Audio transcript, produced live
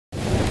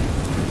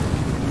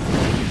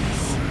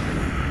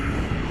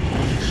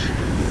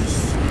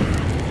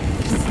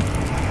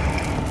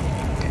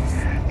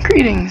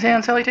Greetings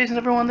and salutations,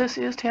 everyone. This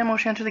is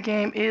Tamoshanter. The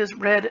game is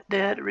Red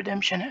Dead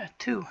Redemption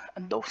 2.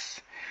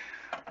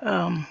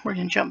 We're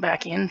going to jump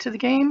back into the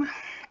game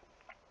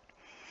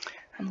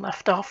and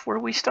left off where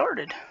we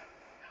started.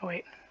 Oh,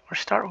 wait, or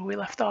start where we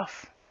left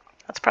off.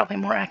 That's probably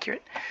more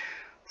accurate.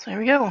 So here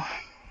we go.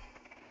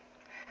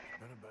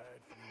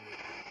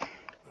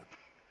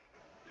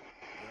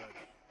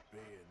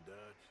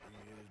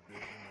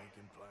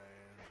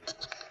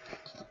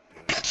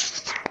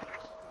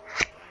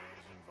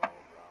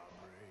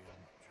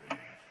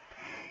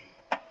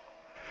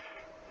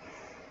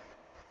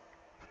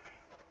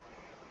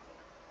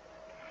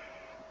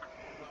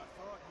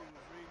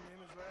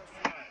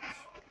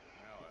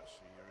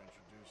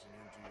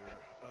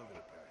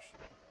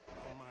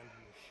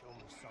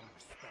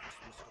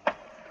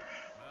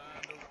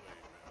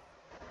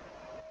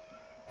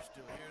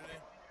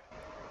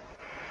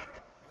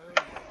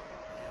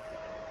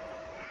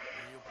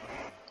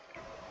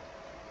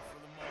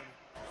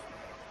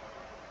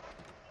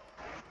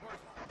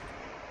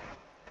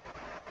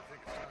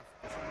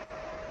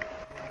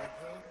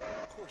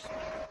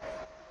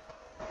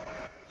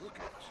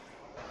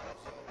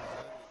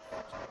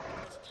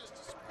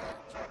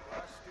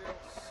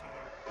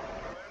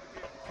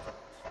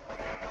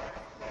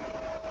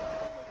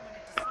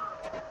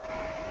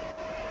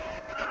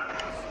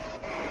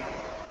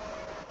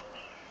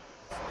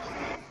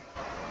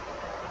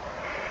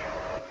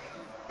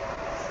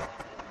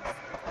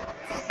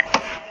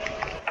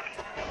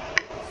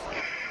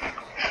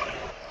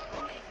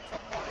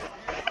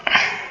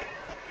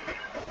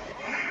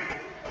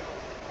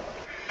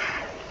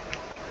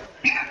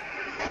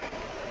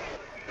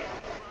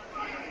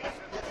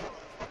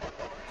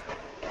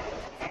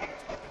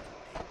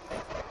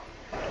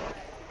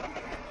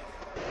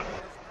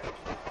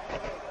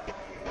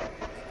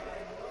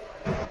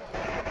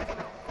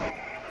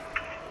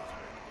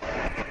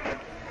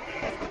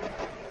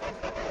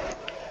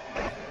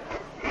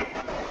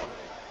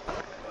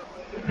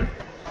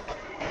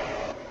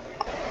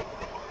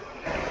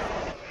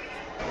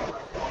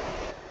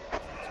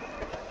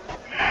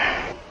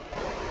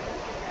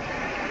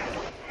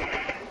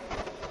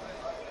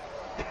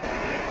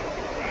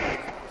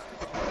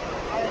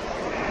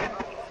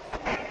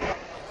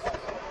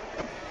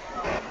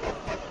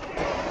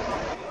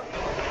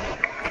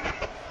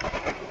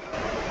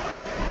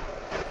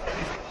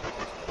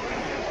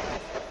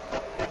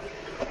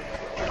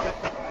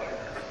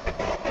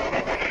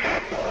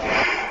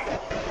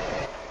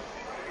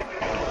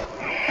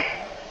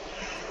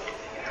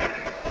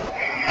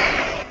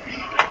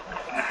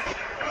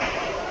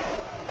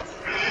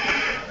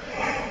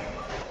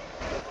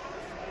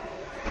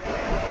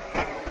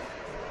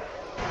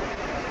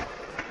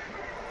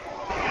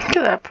 Look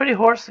at that pretty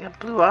horse. Got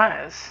blue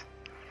eyes.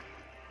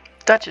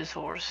 Dutch's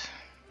horse.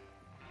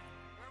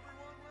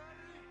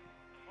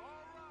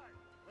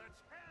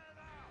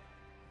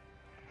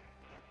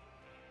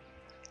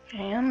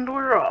 And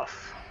we're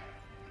off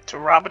to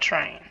rob a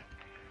train.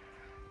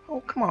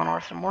 Oh, come on,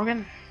 Arthur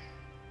Morgan.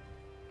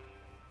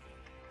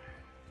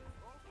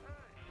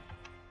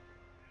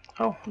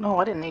 Oh, no,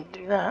 I didn't need to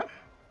do that.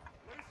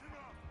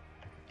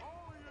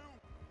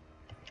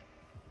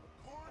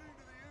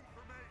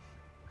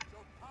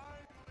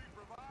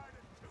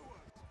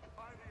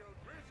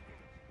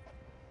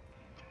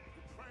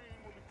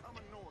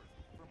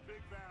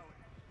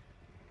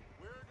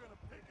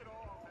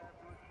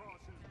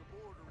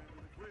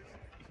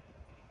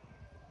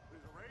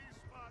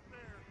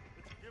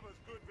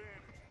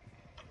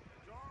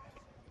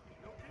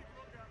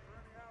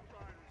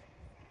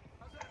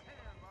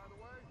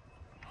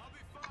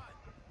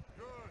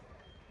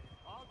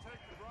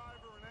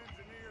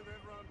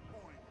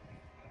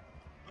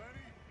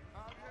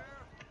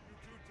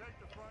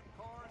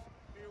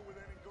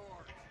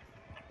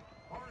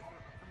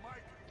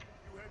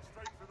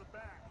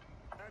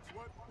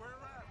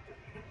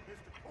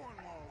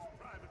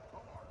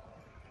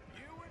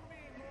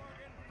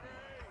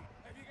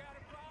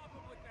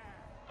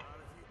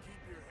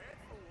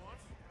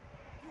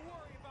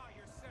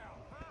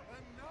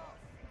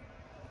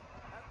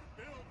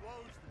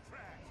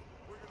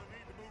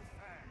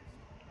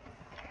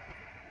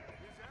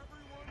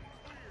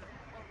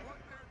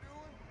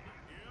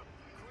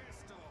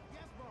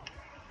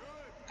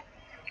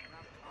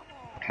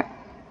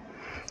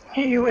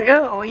 Here we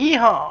go,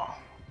 yeehaw!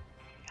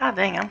 God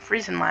dang, I'm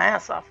freezing my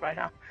ass off right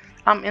now.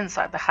 I'm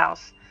inside the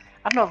house.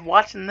 I don't know if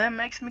watching them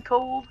makes me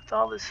cold with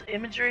all this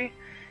imagery,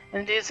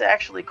 and it is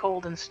actually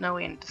cold and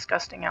snowy and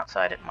disgusting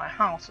outside at my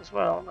house as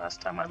well.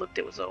 Last time I looked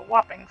it was a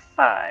whopping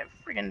 5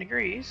 friggin'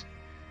 degrees.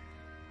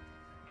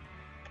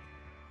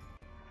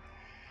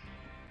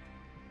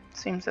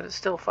 Seems that it's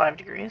still 5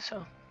 degrees,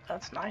 so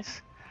that's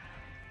nice.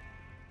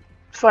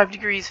 5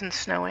 degrees and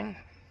snowing,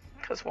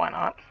 because why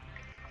not?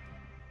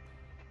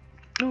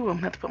 Ooh, I'm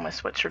gonna have to put my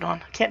sweatshirt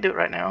on. I can't do it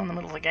right now in the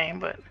middle of the game,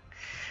 but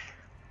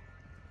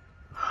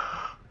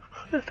I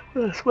have to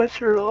put a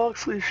sweatshirt on,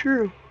 actually,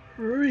 sure,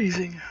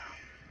 freezing.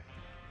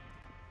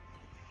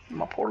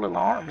 My poor little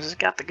arms has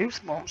got the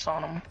goosebumps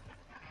on them.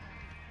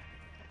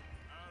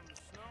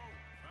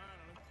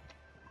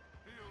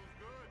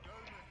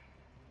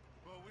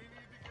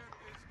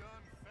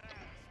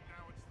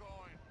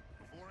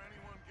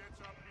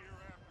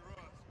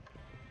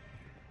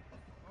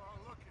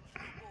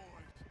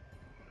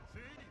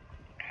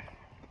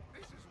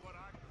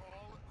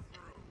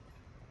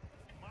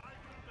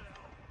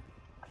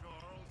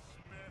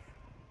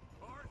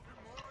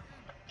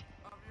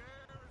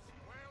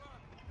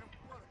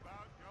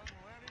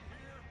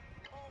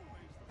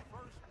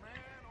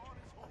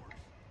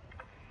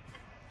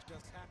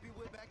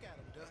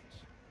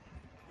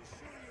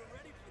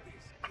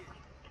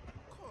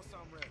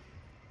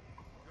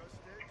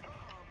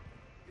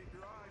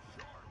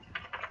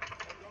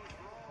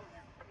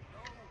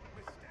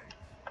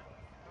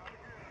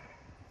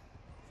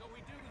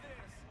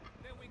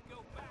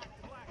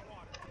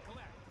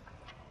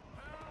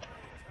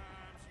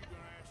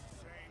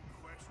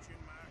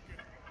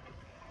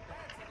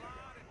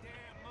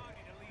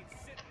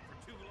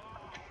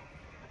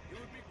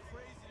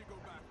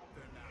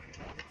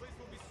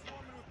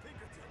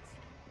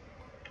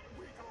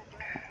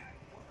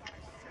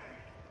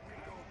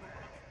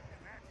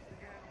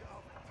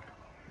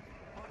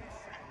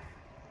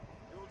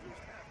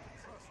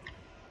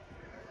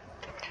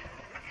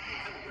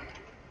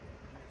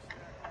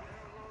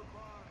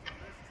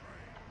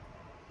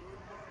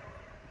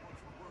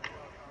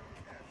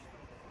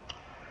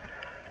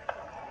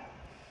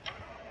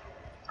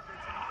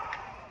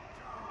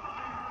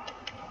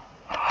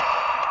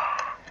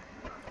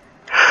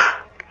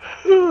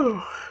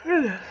 Oh,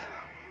 goodness.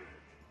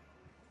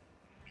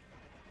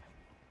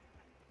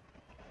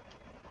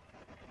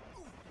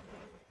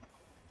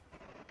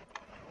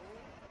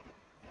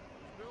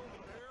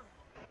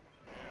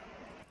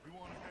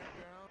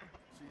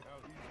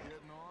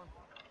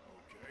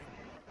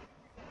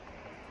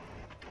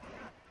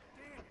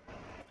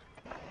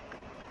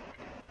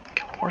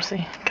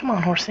 Horsey. Come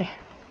on, Horsey.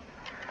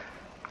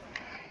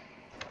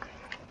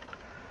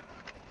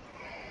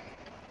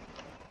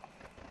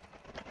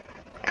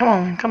 Come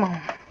on, come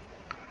on.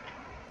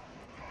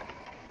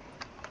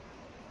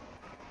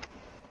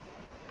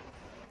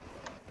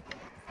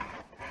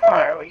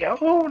 There we go.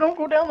 Oh, don't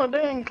go down the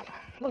dang.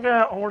 Look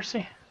out,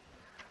 Horsey.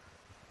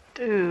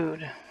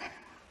 Dude.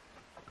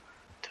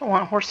 Don't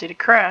want Horsey to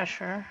crash,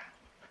 or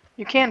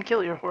you can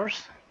kill your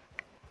horse.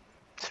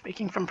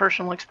 Speaking from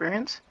personal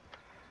experience.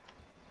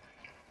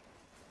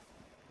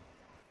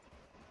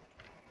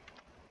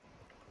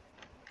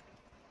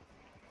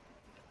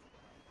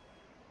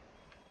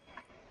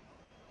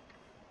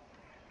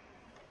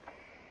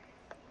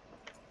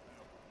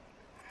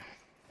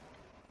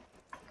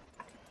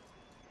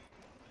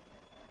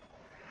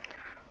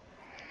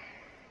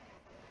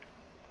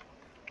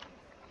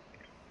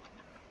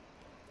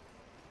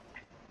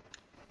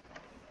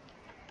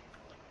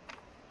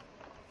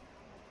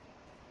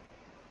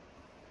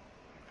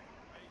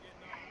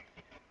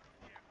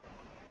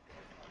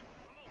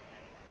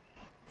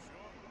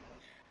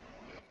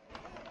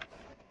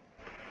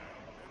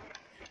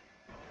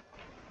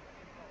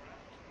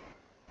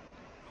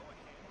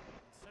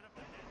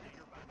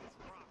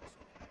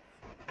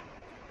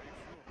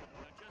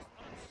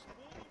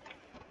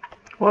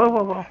 Whoa,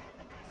 whoa, whoa.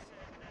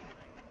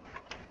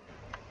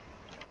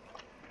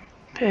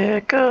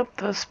 Pick up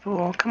the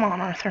spool. Come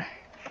on, Arthur.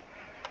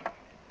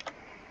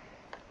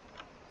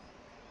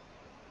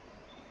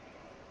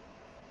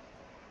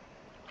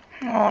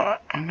 Alright,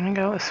 I'm gonna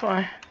go this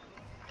way.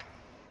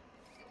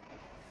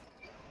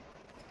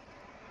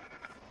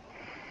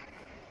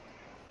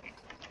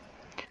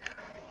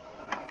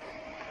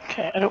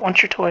 Okay, I don't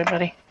want your toy,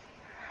 buddy.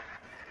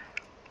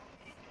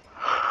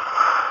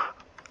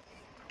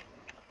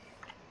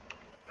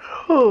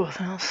 Oh,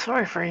 well,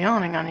 sorry for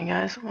yawning on you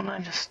guys when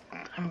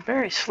I'm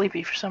very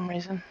sleepy for some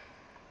reason.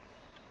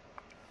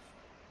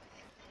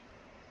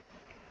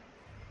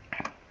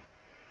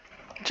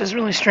 Which is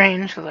really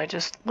strange because I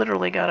just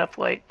literally got up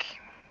like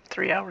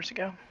 3 hours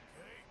ago.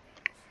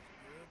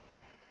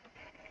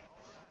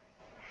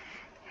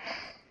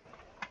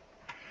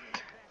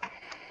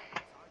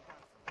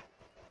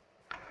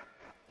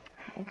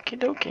 Okie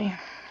dokie.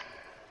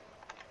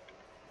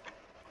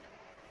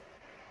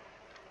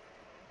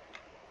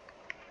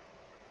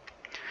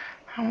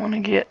 I want to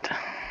get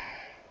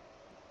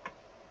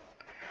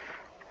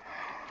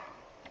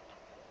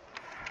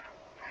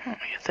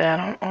that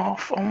on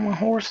off on my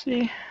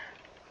horsey.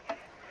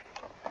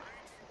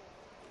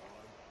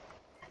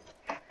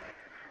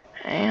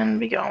 And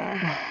be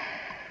gone.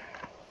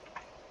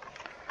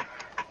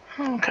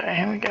 Okay,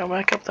 here we go,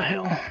 back up the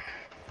hill.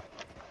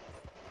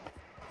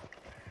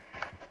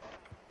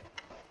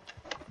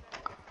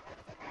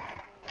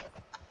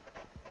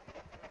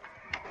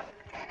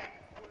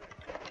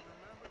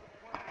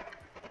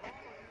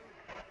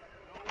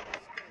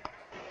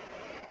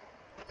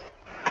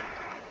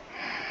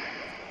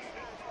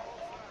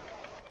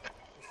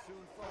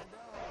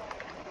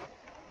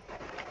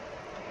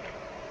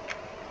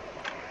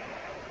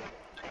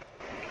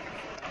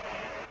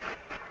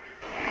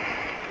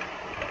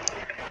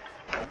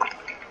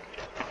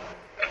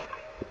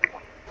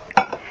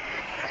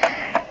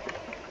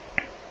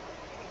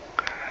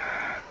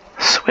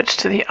 Switch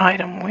to the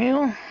item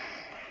wheel.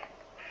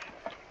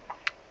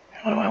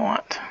 What do I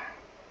want?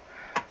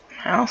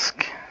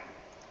 Mask.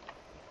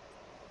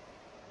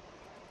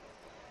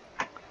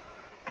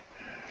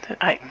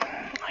 I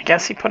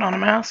guess he put on a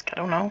mask. I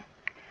don't know.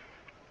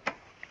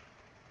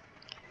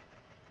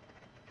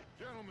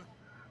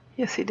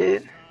 Yes, he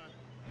did.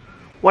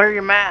 Wear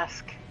your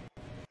mask.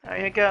 There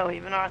you go.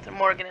 Even Arthur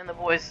Morgan and the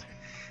boys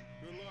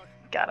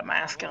got a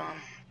mask on.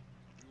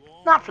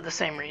 Not for the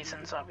same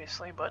reasons,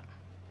 obviously, but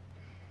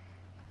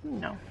you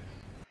know.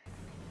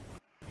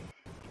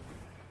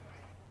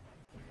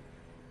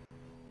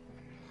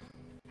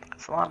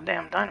 That's a lot of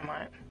damn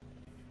dynamite.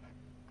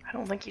 I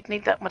don't think you'd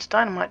need that much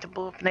dynamite to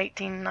blow up an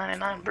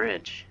 1899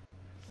 bridge.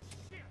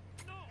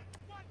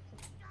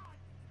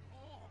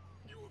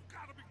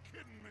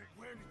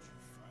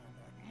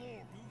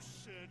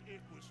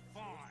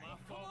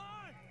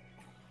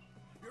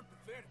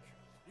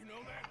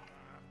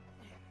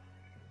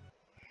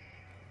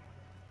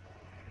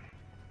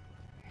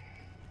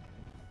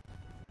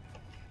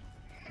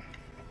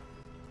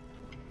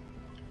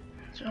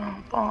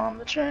 Jump on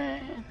the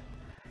train.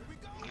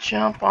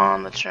 Jump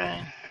on the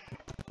train.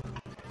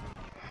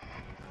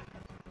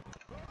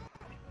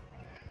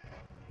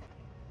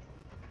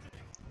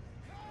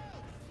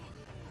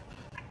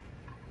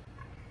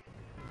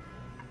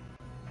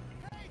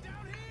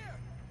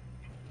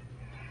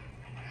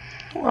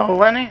 Hello,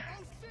 Lenny.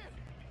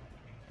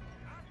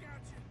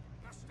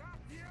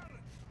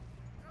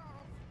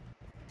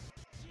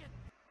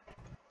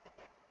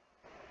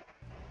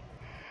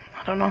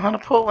 don't know how to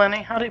pull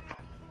any. How do you...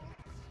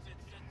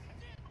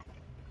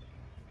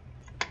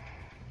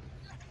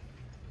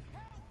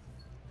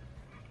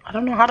 I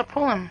don't know how to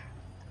pull him.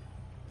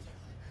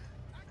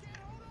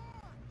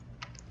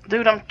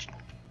 Dude, I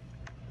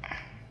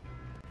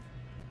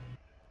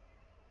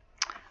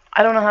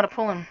don't know how to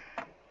pull him.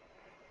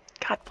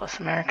 God bless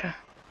America.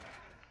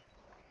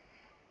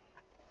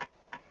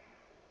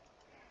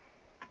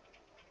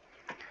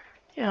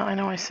 Yeah, I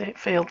know I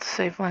failed to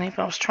save Lenny,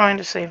 but I was trying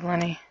to save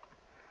Lenny.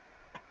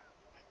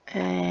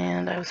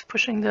 And I was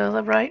pushing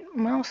the right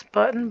mouse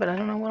button, but I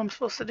don't know what I'm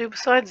supposed to do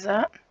besides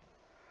that.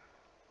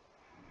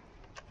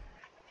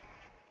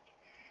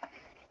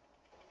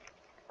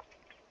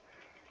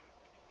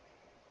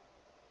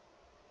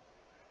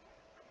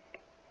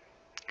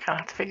 Kind of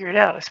have to figure it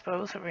out, I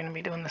suppose, if we're going to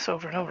be doing this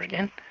over and over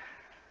again.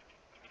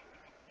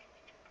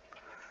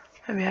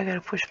 Maybe I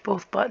gotta push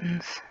both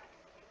buttons.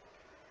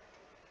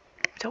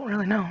 Don't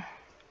really know.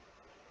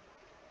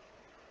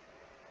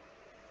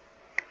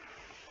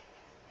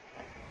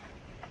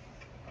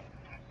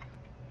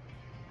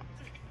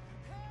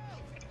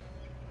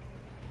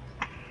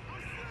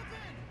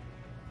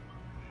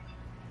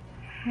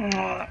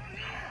 I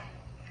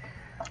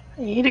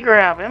need to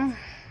grab him.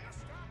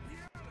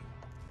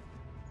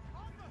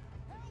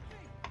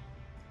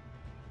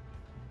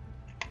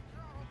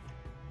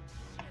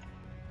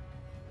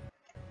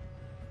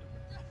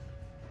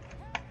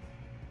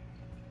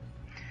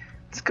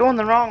 It's going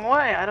the wrong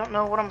way. I don't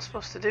know what I'm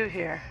supposed to do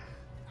here.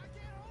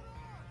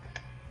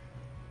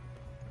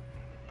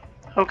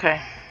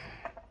 Okay.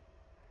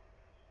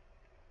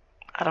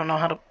 I don't know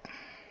how to...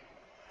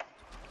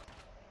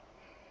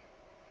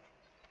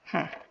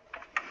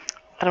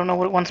 I don't know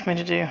what it wants me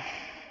to do.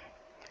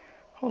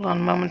 Hold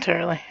on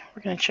momentarily.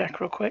 We're going to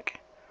check real quick.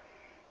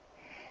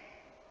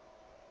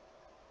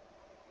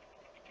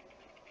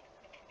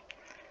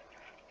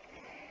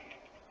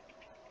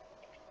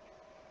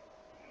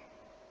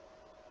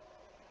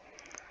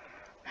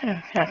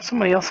 Yeah,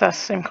 somebody else asked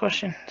the same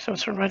question, so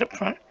it's right up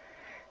front.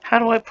 How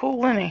do I pull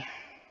Lenny?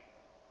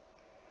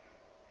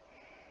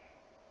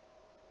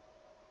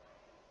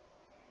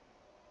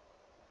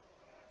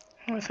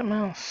 With a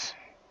mouse.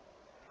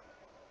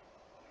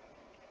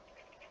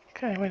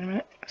 Okay, wait a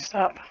minute.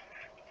 Stop.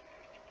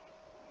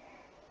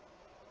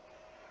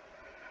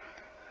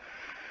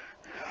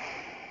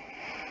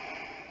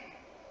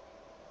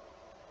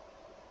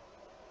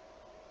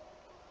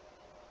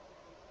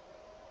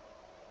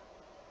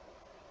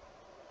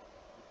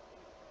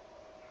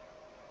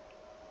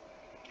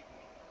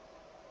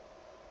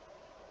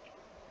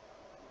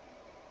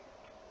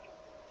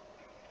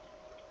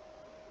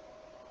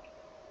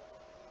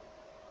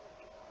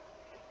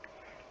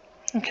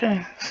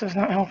 Okay, this is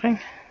not helping.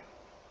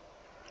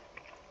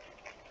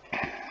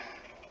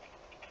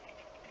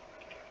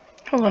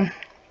 Hold on.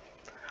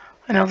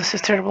 I know this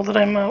is terrible that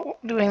I'm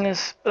doing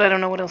this, but I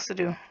don't know what else to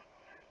do.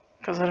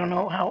 Because I don't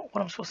know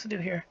what I'm supposed to do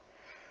here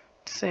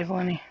to save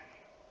Lenny.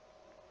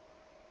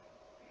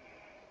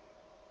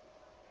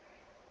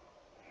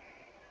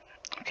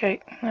 Okay,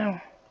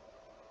 now.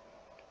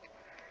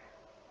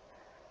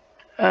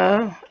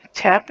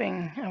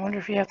 Tapping. I wonder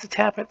if you have to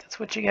tap it. That's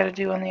what you gotta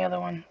do on the other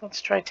one.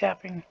 Let's try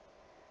tapping.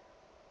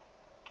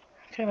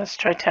 Okay, let's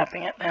try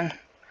tapping it then.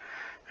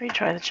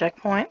 Retry the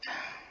checkpoint.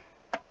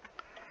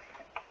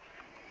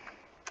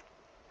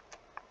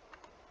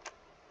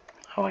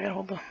 Oh, I gotta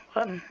hold the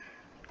button.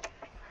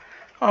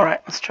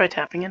 Alright, let's try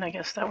tapping it. I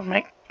guess that would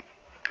make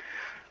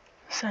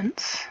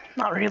sense.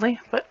 Not really,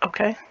 but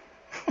okay.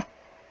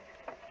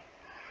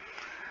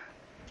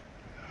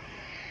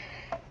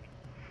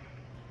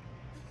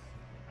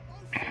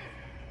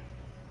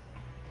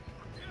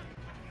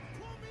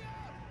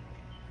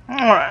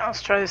 Alright,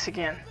 let's try this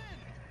again.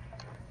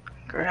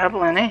 Grab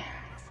Lenny.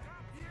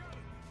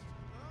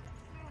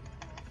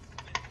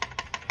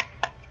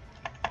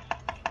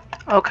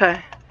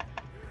 Okay.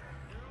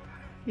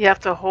 You have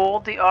to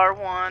hold the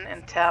R1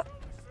 and tap,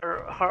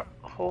 or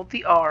hold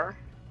the R.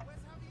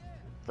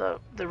 The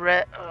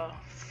red,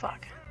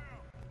 fuck.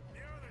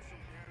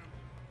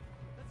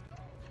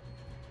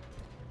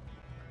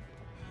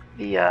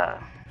 That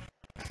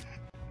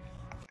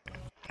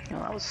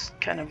was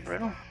kind of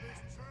brittle.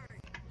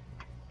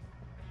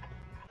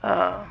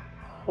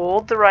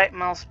 Hold the right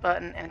mouse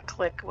button and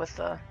click with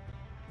the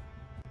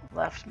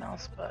left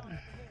mouse button.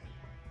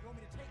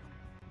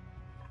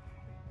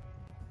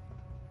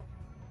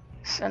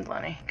 Send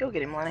Lenny. Go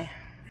get him, Lenny.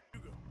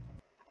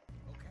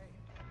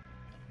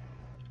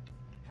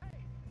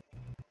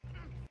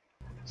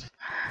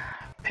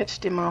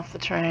 Pitched him off the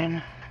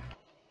train.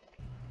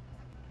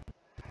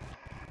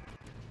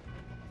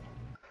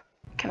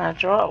 Can I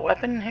draw a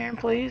weapon here,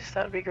 please?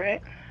 That would be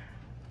great.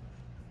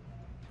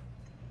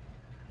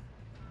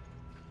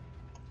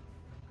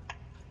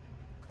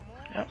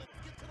 Yep.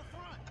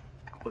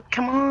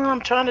 Come on,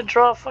 I'm trying to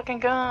draw a fucking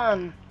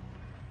gun.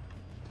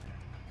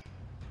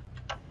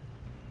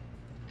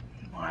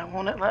 Why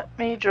won't it let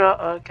me draw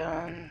a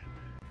gun?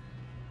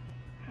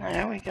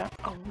 There we go.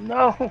 Oh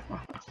no!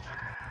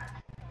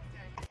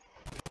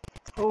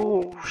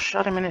 Oh,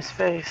 shot him in his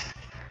face.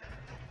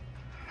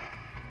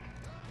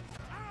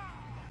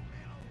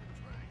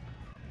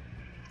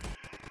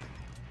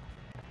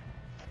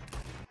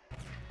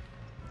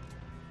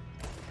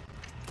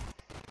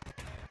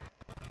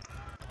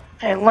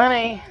 Hey,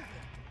 Lenny,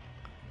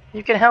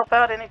 you can help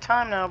out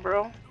anytime now,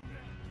 bro.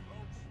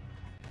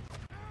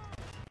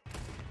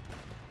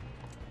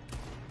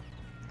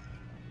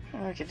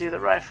 We could do the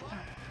rifle.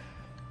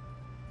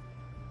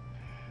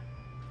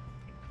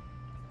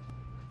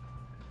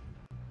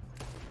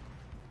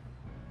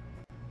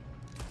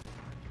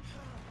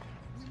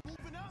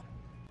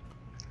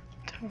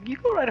 You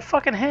go right a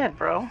fucking head,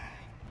 bro.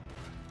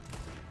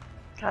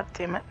 God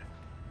damn it.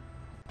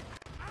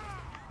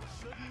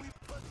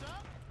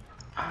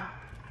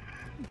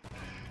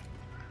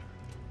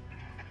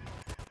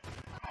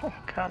 Oh,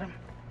 got him.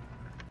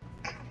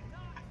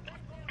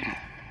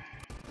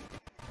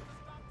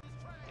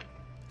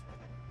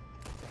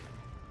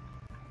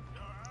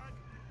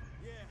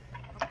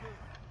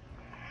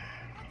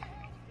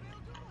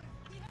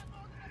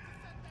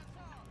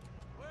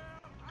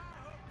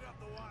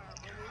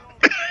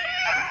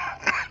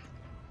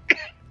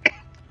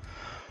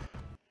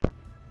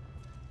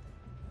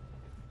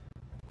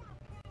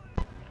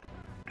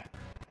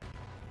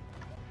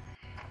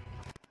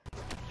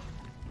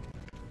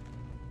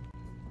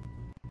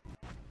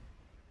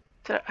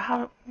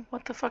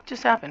 What the fuck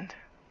just happened?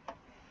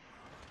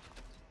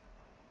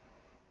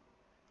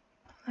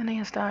 Lenny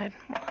has died.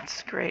 Well,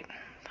 that's great.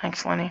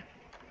 Thanks, Lenny.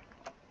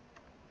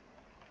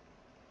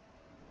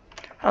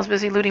 I was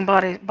busy looting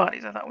bodies.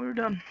 I thought we were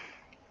done.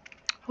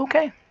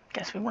 Okay,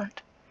 guess we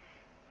weren't.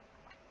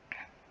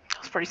 That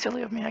was pretty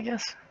silly of me, I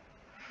guess.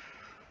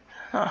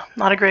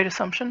 Not a great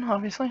assumption,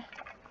 obviously.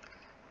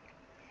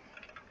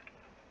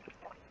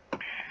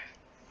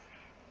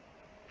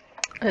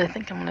 I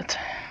think I'm gonna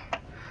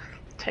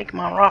take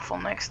my rifle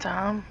next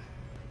time.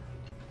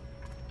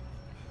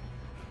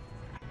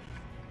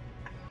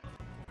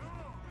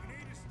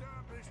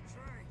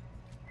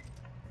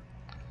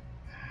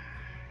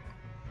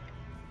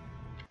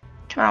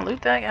 Come on,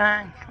 loot that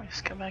guy. Can we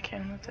just go back here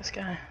and loot this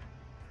guy?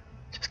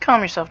 Just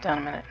calm yourself down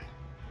a minute.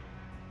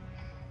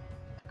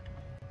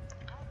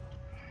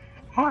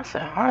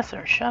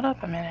 Arthur, shut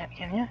up a minute,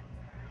 can you? I'm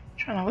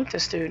trying to loot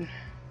this dude.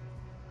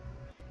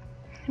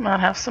 He might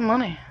have some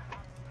money.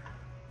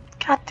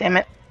 God damn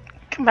it.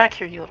 Come back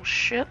here, you little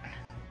shit.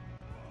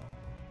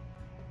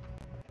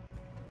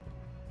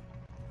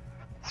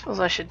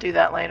 Suppose I should do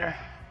that later.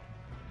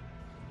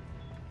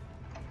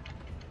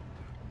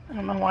 I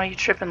don't know why you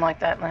tripping like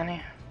that,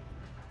 Lenny.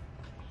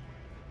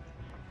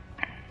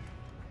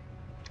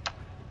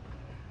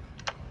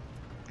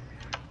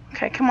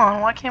 Okay, come on,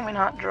 why can't we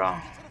not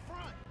draw?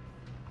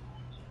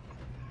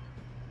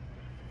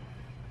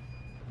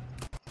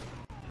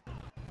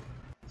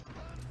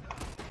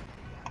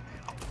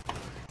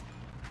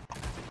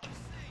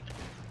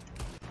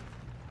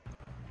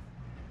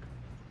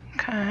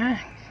 Okay.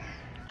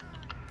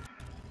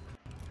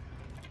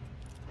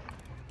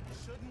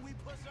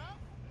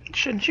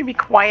 Shouldn't you be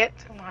quiet?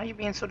 Why are you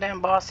being so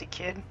damn bossy,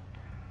 kid?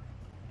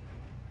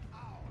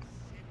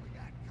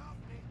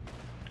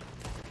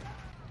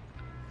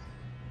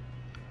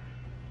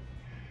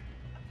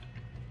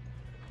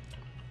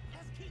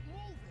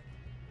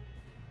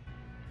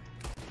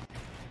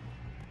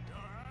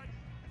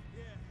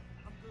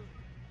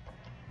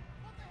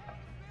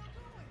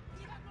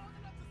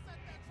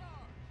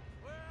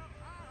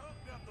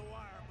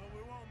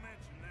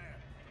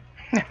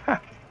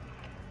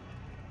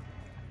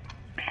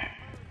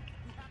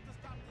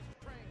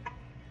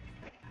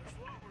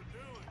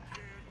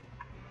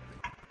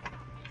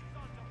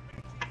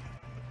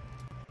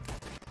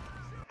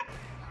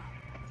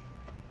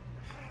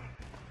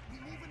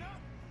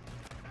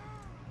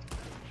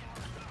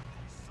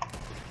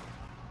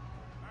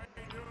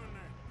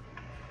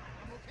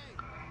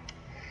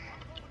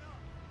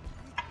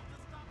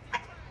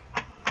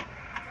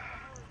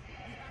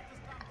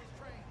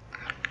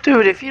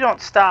 Dude, if you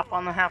don't stop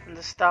on the having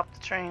to stop the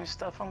train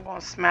stuff, I'm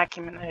gonna smack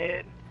him in the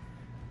head.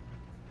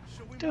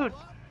 Dude,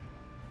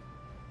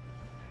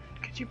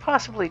 could you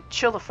possibly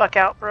chill the fuck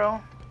out, bro?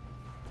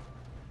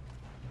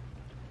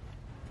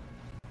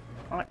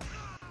 Like,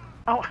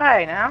 oh,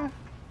 hey, now? What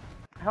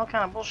the hell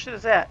kind of bullshit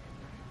is that?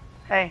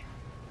 Hey.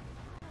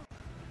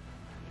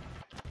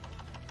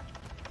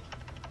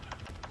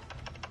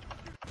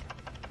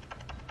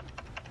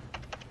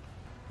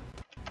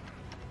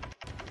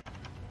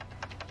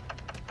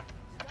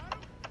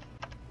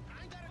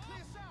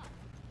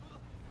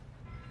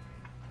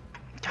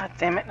 God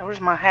damn it,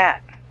 where's my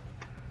hat?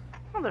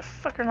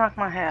 Motherfucker knocked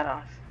my hat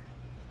off.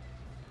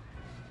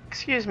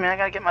 Excuse me, I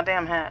gotta get my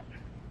damn hat.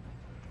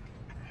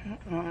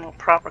 I'm a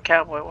proper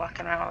cowboy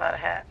walking around without a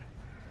hat.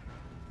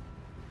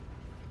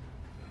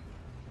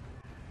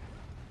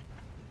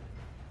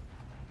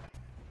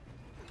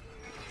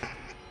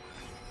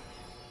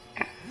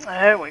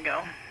 There we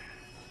go.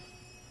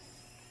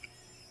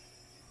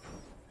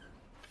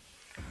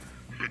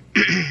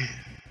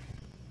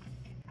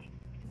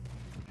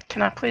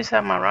 Can I please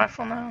have my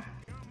rifle now?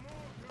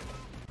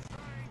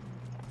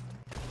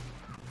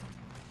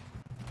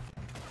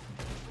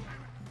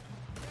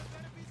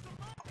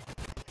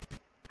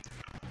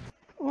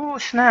 Ooh,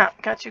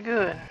 snap. Got you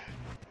good.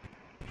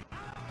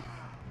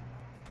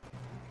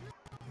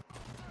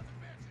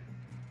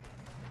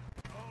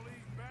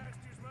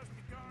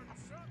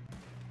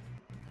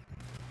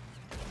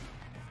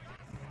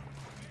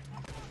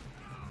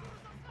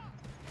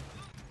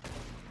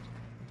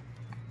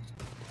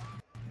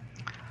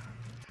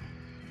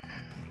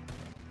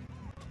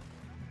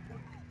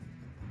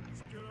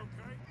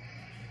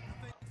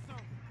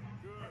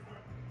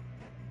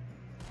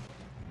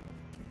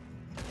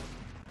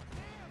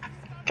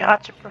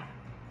 Gotcha, bro.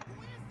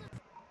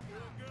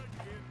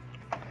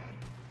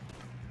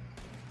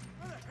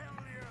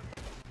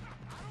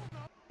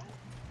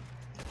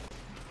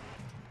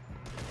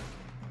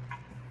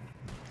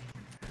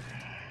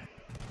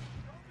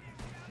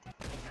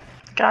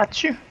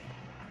 Got you.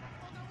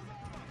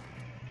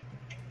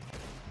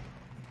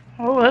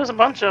 Oh, there's a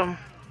bunch of them.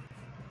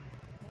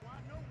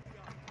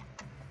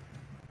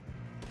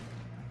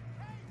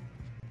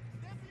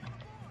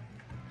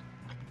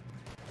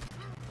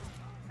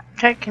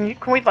 Okay, can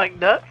we like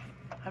duck?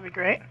 That'd be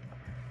great.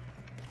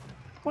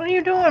 What are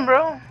you doing,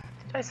 bro?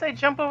 Did I say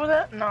jump over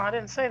that? No, I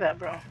didn't say that,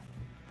 bro.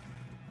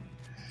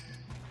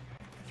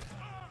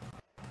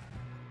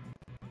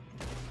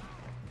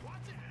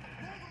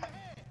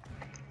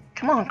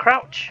 Come on,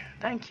 crouch.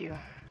 Thank you.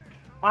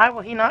 Why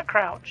will he not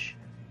crouch?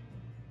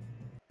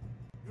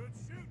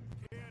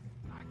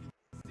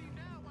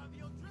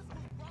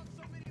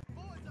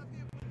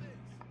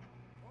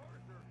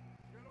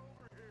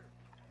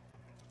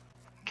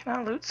 Can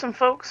I loot some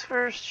folks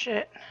first?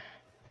 Shit.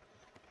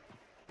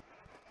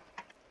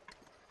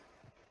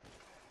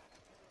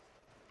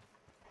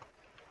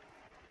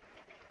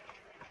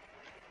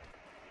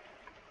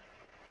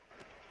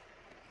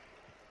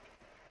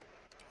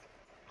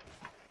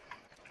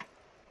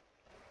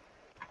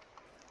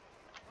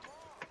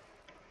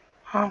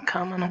 I'm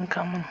coming, I'm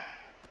coming.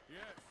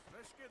 Yes,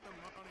 let's get the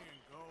money and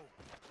go.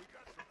 We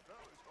got some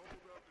fellas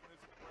holed up in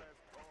this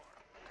last car.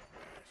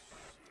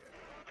 Shit.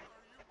 What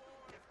are you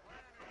boys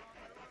planning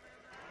on doing in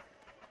there?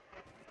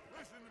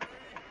 Listen to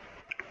me.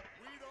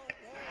 We don't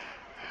want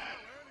to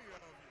kill any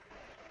of you.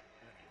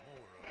 Any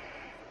more of you.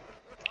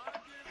 I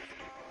give you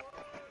my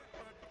word,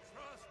 but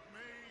trust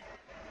me,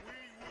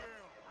 we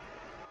will. Come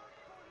on,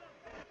 boys.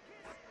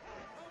 Okay.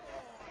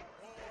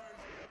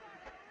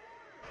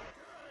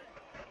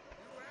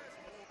 You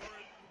asked for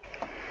it.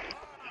 5,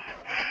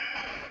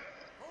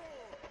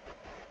 4,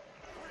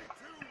 3,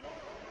 2, 1.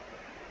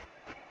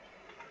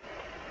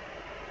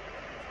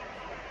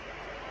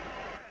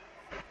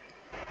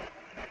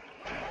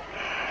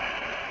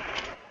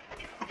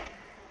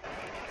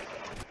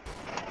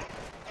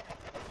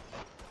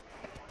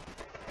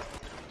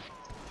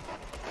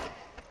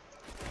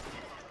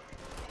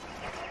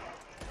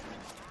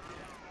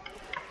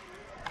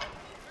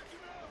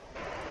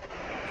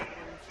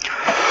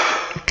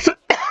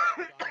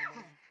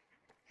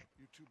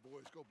 You two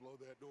boys go blow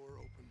that door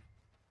open.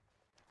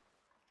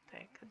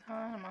 Take the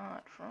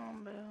dynamite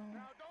from Bill.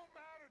 Now, don't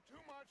matter too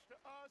much to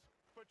us,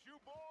 but you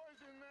boys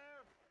in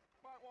there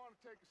might want to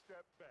take a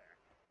step back.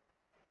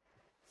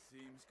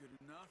 Seems good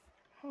enough.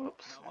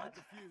 Oops. Now light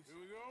the fuse. Here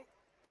we go.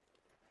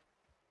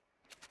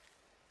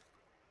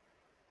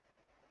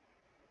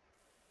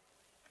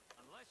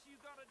 Unless you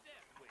got a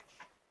death wish,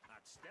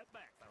 I'd step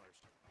back,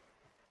 fellas.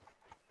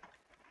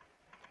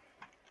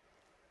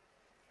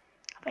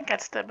 I think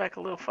I'd step back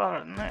a little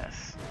farther than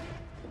this.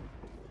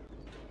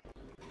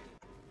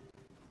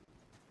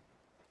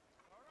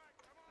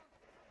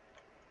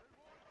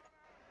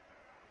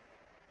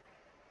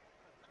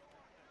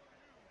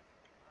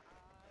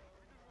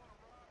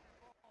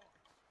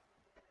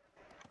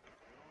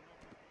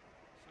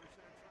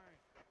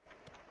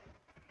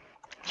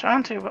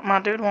 Trying to, but my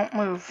dude won't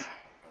move.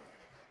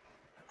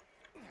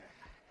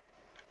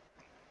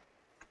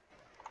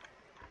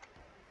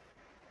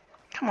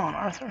 Come on,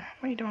 Arthur.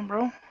 What are you doing,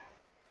 bro?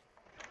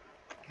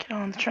 Get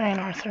on the train,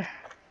 Arthur.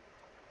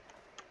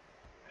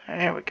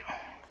 There we go.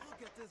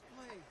 Look at this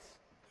place.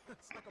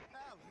 It's like a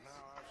palace. Now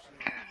I've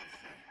seen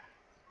everything.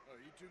 Oh,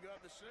 you two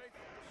got the safe?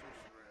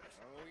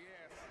 Oh,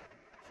 yes.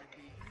 Should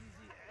be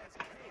easy as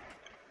cake.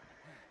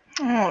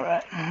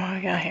 Alright, what do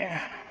we got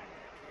here?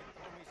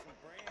 Pour me some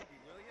brandy,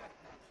 will ya?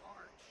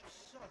 Arch,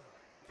 shut up.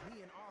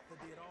 Me and Arthur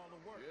did all the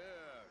work.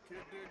 Yeah,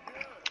 kid did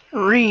good.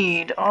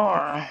 Read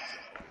R.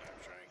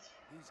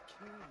 He's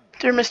keen.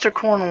 Dear Mr.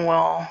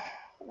 Cornwell,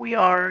 we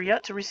are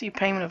yet to receive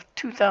payment of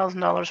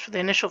 $2,000 for the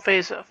initial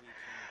phase of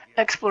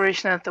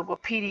exploration at the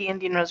Wapiti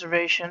Indian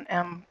Reservation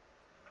and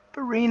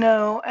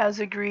Barino, as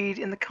agreed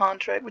in the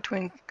contract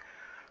between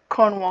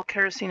Cornwall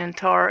Kerosene and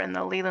Tar and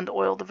the Leland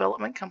Oil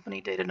Development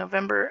Company dated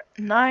November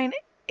 9,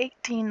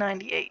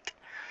 1898.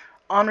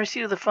 On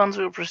receipt of the funds,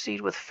 we will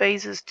proceed with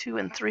phases 2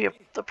 and 3 of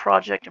the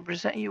project and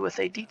present you with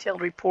a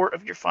detailed report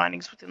of your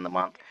findings within the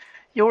month.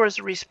 Yours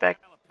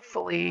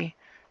respectfully,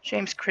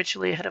 James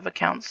Critchley, Head of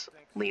Accounts,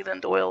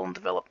 Leland Oil and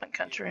Development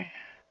Country.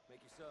 Make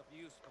yourself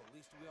useful. At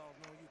least we all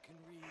know you can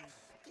read.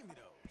 Give me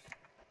those.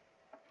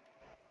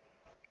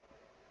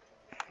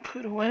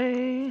 Put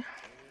away. Railroad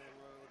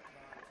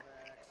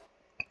contracts,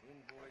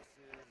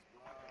 invoices,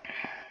 blah, blah,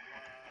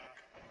 blah.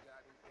 You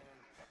got anything?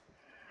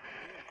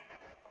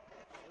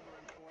 Sugar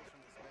imports from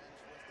the Spanish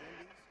West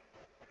Indies?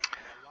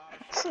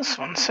 What's this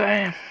one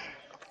say?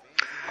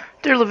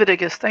 Dear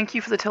Leviticus, thank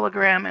you for the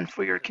telegram and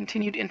for your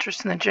continued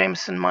interest in the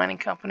Jameson Mining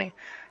Company.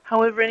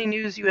 However, any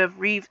news you have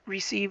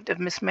received of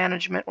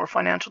mismanagement or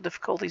financial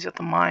difficulties at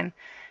the mine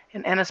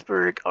in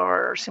Annisburg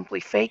are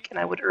simply fake, and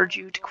I would urge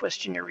you to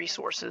question your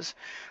resources.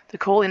 The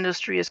coal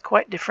industry is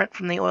quite different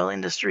from the oil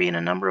industry in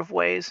a number of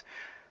ways.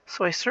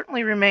 so I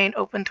certainly remain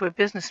open to a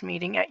business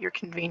meeting at your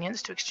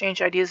convenience to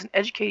exchange ideas and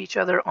educate each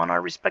other on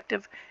our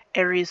respective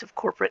areas of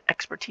corporate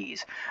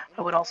expertise.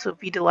 I would also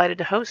be delighted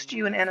to host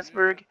you in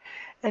Annisburg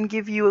and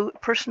give you a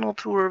personal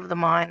tour of the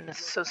mine and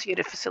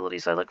associated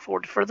facilities. I look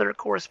forward to further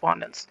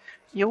correspondence.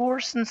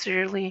 Yours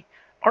sincerely,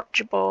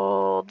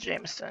 Archibald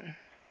Jameson.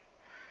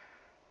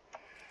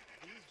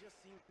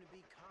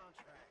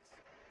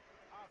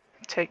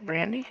 Take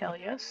brandy, hell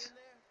yes.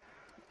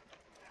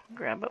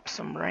 Grab up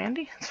some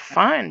brandy. It's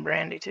fine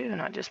brandy too,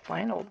 not just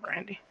plain old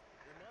brandy.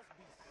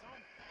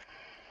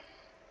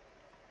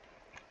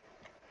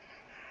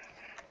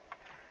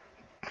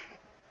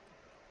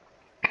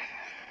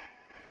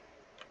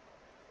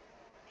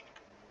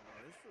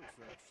 This looks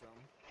like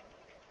something.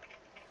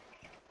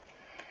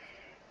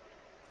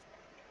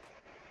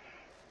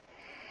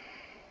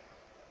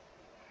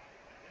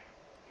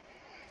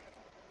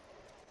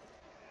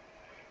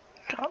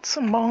 Got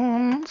some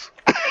bones.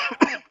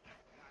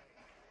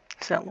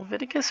 Is that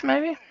Leviticus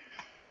maybe?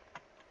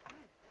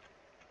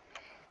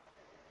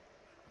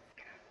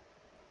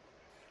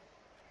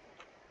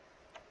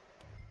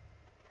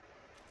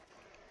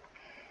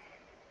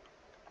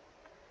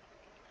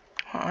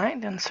 Alright,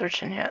 done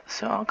searching yet,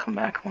 so I'll come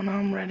back when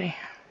I'm ready.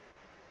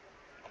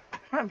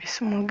 Might be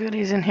some more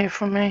goodies in here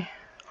for me,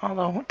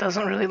 although it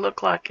doesn't really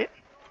look like it.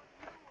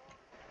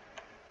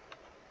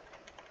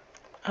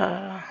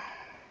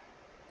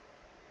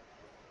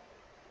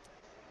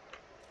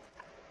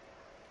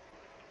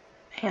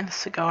 And a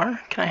cigar.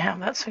 Can I have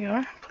that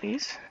cigar,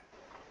 please?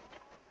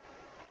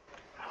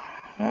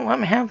 Won't let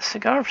me have the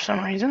cigar for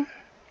some reason.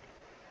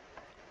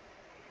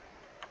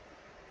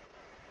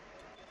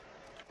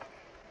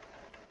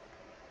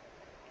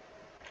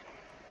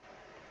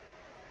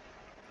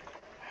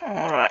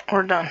 Alright,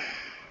 we're done.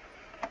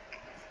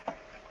 What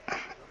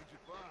did you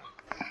find?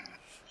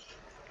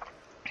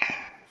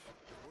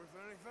 Is it worth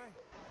anything?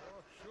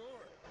 Oh,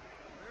 sure.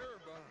 Mirror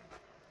bones.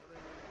 I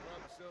think we could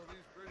probably sell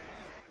these pretty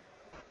easily.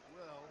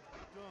 Well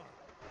done.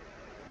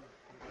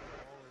 You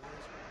got all of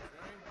this on the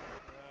chain?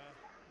 Get out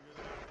of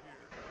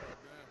here.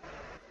 Goddamn.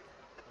 It's up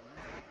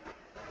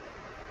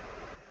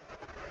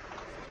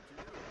to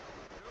you.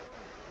 Kill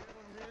them, leave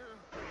them here,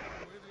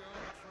 come with you on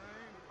the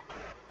train.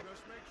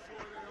 Just make sure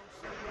they don't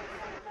send no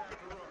folk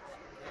after us,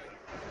 okay?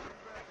 Send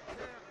you back to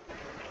camp.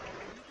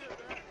 When you get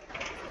back,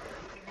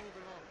 we'll be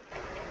moving on.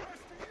 The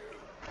rest of you,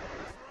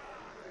 let's ride.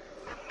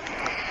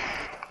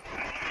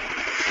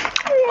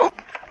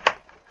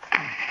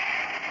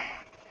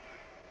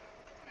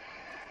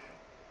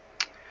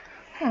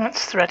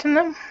 Let's threaten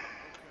them. Okay.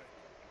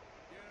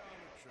 Get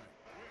on the train.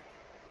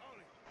 Quick.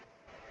 Loading.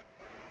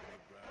 Any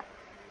bright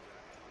ideas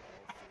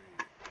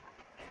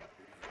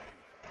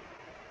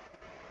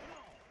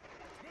alcohol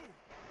free? Behave. Come on. Move.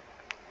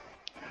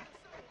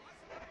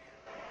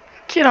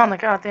 Get on the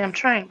goddamn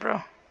train,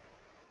 bro.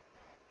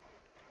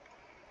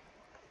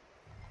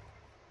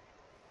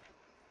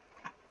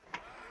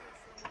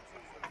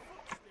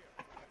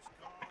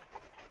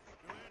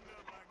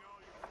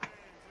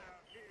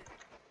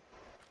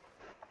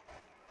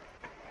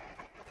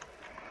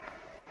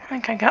 I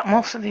think I got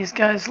most of these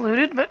guys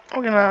looted, but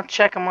we're gonna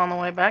check them on the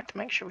way back to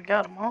make sure we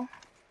got them all.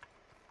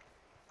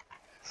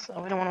 So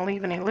we don't want to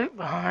leave any loot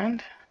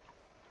behind.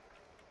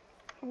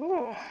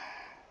 Ooh.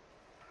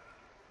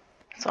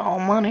 It's all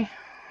money.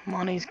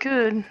 Money's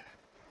good.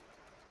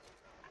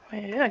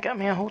 Yeah, got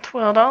me a whole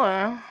 $12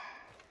 now.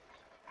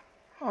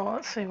 Oh,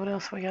 let's see what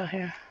else we got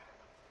here.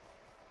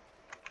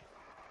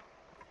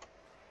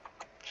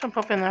 Jump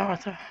up in there,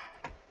 Arthur.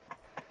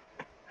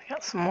 I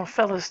got some more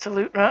fellas to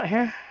loot right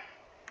here.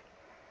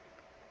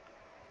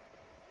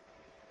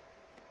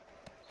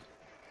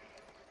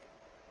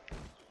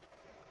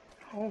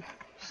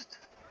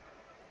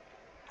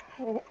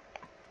 Oh,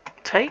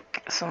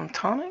 take some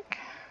tonic.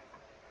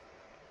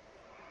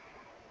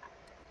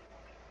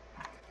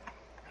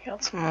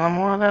 Got some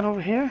more of that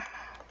over here.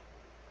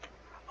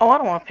 Oh, I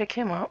don't want to pick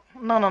him up.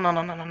 No.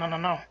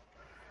 I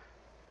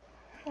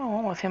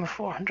went with him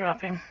before.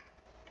 Drop him.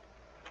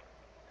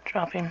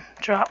 Drop him.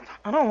 Drop.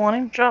 I don't want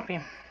him. Drop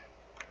him.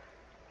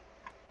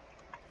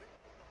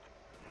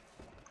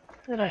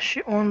 Did I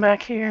shoot one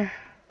back here?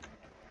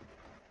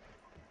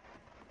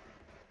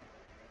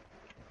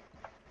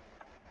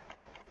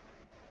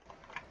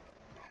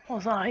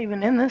 Was I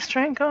even in this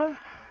train car?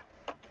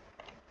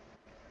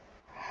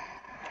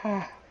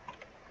 Huh.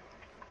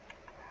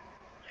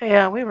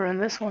 Yeah, we were in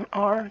this one.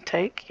 R,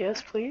 take.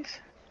 Yes, please.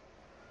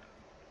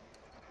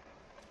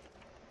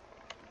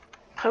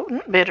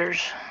 Potent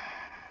bitters.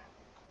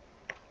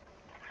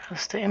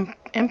 That's the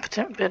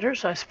impotent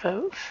bitters, I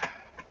suppose.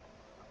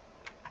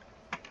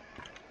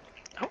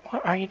 Oh,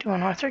 what are you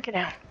doing, Arthur? Get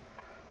down.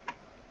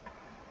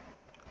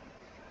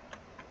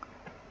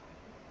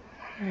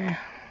 Yeah,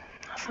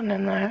 nothing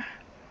in there.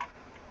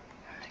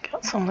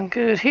 Got something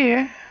good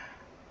here.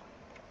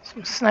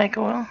 Some snake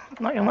oil.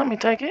 Not gonna let me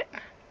take it.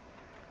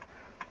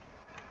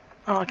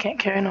 Oh, I can't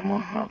carry no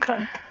more.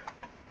 Okay.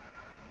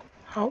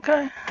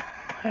 Okay.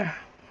 There.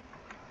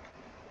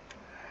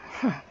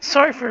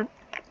 Sorry for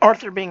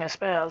Arthur being a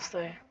spaz.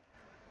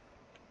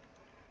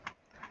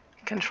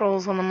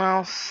 controls on the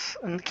mouse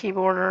and the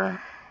keyboard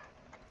are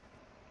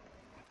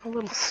a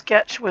little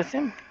sketch with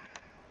him.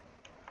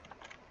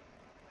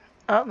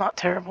 Not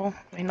terrible.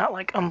 I mean, not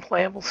like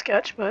unplayable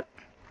sketch, but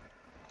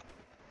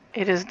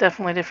it is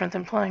definitely different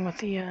than playing with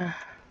the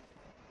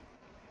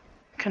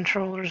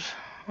controllers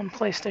on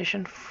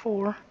PlayStation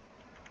 4.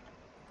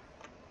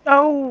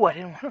 Oh, I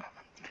didn't want to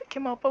pick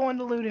him up. I wanted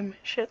to loot him.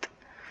 Shit.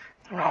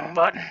 The wrong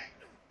button.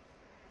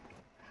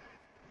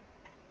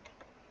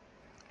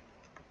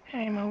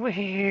 Aim over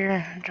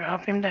here.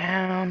 Drop him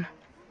down.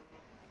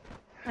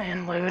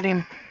 And loot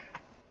him.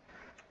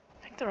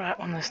 Pick the right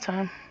one this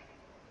time.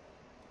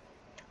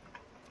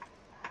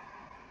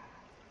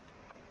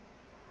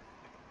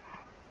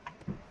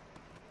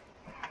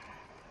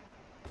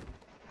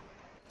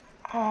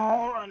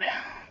 Alrighty.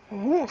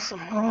 Ooh,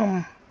 some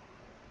rum.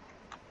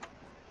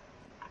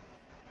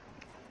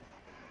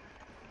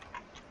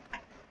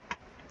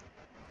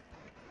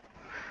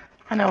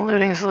 I know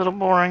looting's a little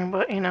boring,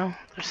 but you know,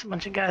 there's a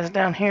bunch of guys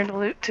down here to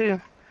loot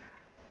too.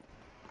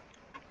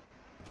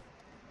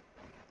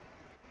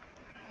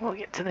 We'll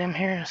get to them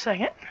here in a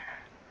second.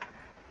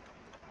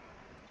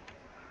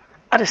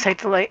 I just hate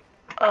to let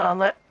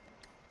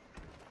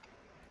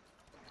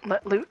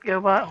loot go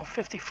by. Oh,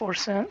 54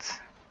 cents.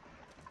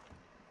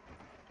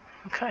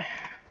 Okay.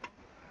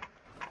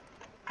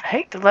 I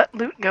hate to let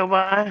loot go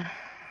by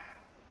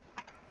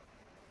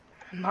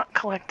and not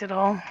collect it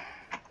all.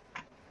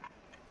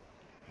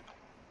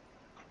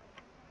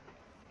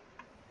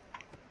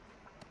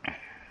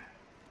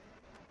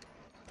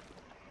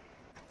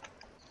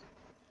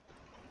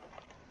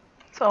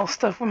 It's all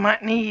stuff we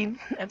might need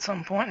at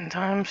some point in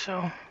time,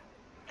 so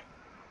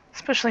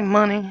especially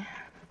money.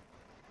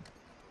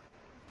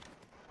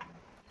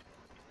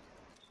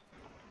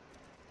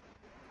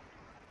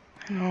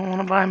 And I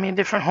want to buy me a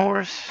different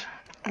horse.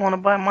 I want to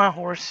buy my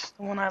horse,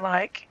 the one I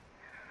like.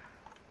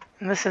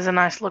 And this is a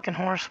nice looking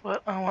horse,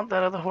 but I want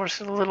that other horse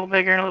a little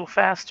bigger and a little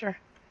faster.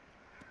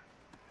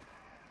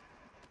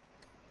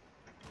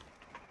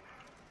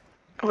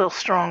 A little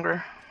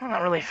stronger. Well,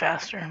 not really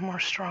faster, more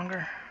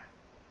stronger.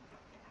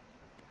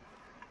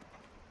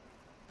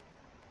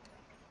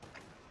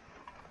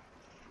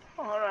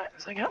 Alright,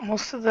 so I got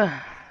most of the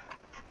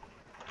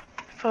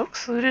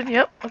folks looted.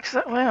 Yep, looks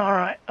that way.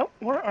 Alright. Oh,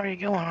 where are you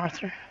going,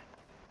 Arthur?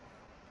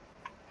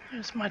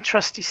 There's my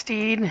trusty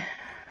steed.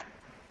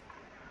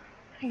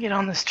 I get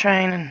on this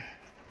train and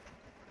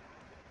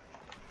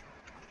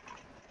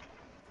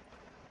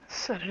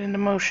set it into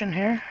motion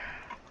here.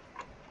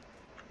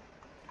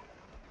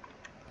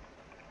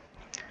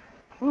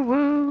 Woo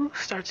woo!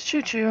 Starts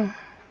choo choo.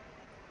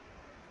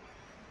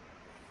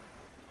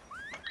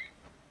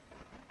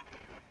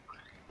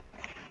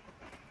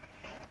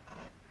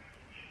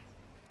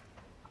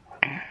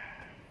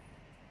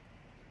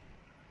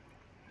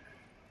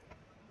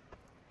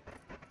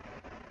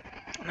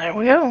 There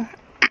we go.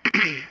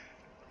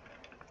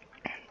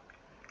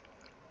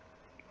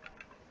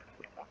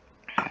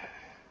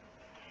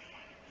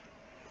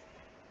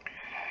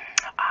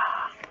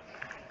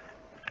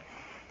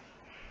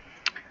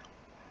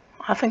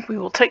 I think we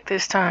will take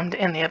this time to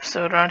end the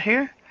episode right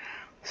here.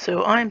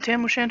 So I'm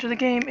Tam O'Shanter. The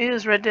game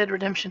is Red Dead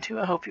Redemption 2.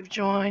 I hope you've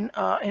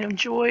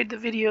enjoyed the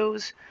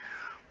videos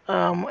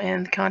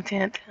and the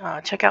content.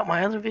 Check out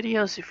my other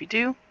videos if you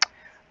do.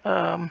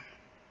 I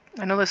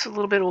know this is a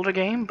little bit older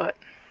game, but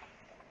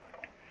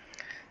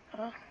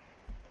I'm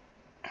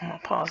gonna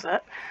pause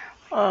that.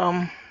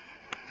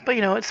 But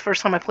you know, it's the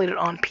first time I played it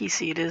on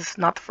PC. It is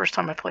not the first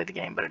time I played the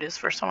game, but it is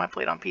the first time I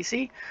played on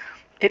PC.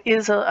 It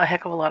is a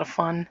heck of a lot of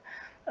fun.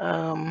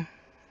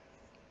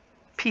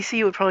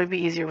 PC would probably be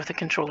easier with a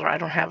controller. I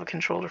don't have a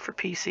controller for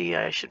PC.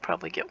 I should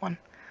probably get one.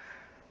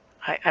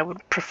 I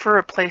would prefer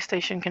a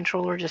PlayStation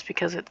controller just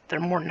because they're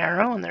more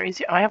narrow and they're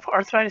easy. I have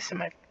arthritis in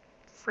my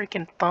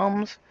freaking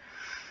thumbs.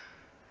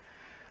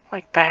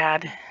 Like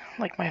bad.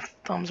 Like my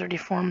thumbs are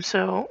deformed.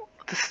 So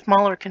the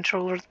smaller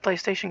controller, the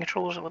PlayStation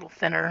controller, is a little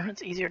thinner.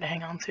 It's easier to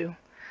hang on to.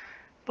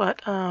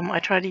 But I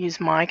try to use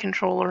my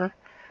controller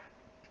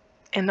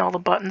and all the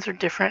buttons are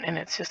different and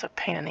it's just a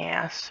pain in the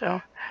ass.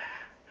 So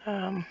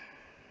I'll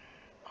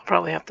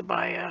probably have to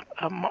buy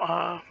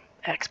a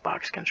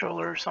Xbox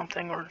controller or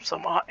something, or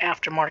some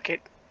aftermarket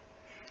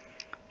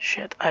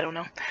shit. I don't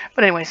know.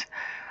 But anyways,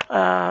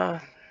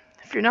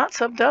 if you're not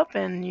subbed up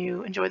and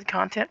you enjoy the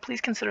content,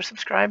 please consider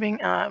subscribing.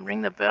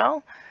 Ring the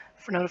bell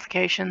for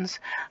notifications.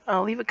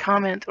 Leave a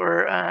comment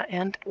or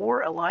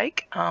a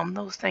like.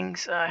 Those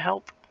things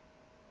help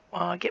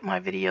get my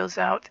videos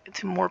out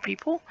to more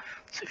people.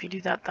 So if you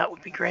do that, that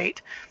would be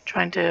great. I'm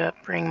trying to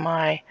bring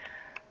my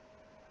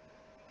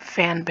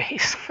fan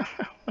base,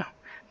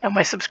 now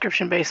my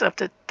subscription base, up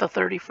to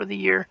 30 for the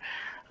year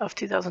of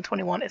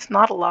 2021. It's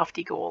not a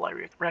lofty goal, I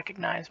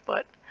recognize,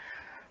 but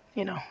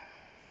you know,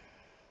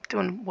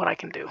 doing what I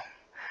can do.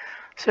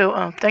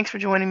 So thanks for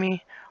joining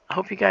me. I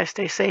hope you guys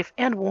stay safe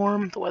and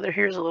warm. The weather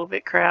here is a little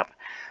bit crap.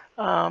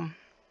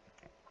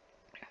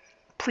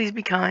 Please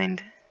be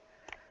kind.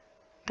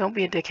 Don't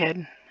be a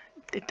dickhead.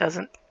 It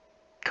doesn't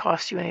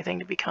cost you anything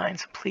to be kind,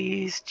 so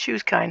please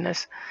choose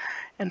kindness.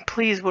 And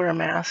please wear a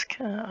mask.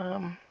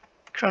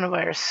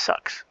 Coronavirus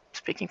sucks,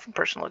 speaking from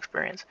personal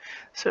experience.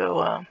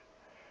 So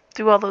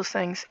do all those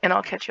things, and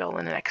I'll catch y'all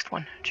in the next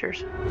one.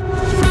 Cheers.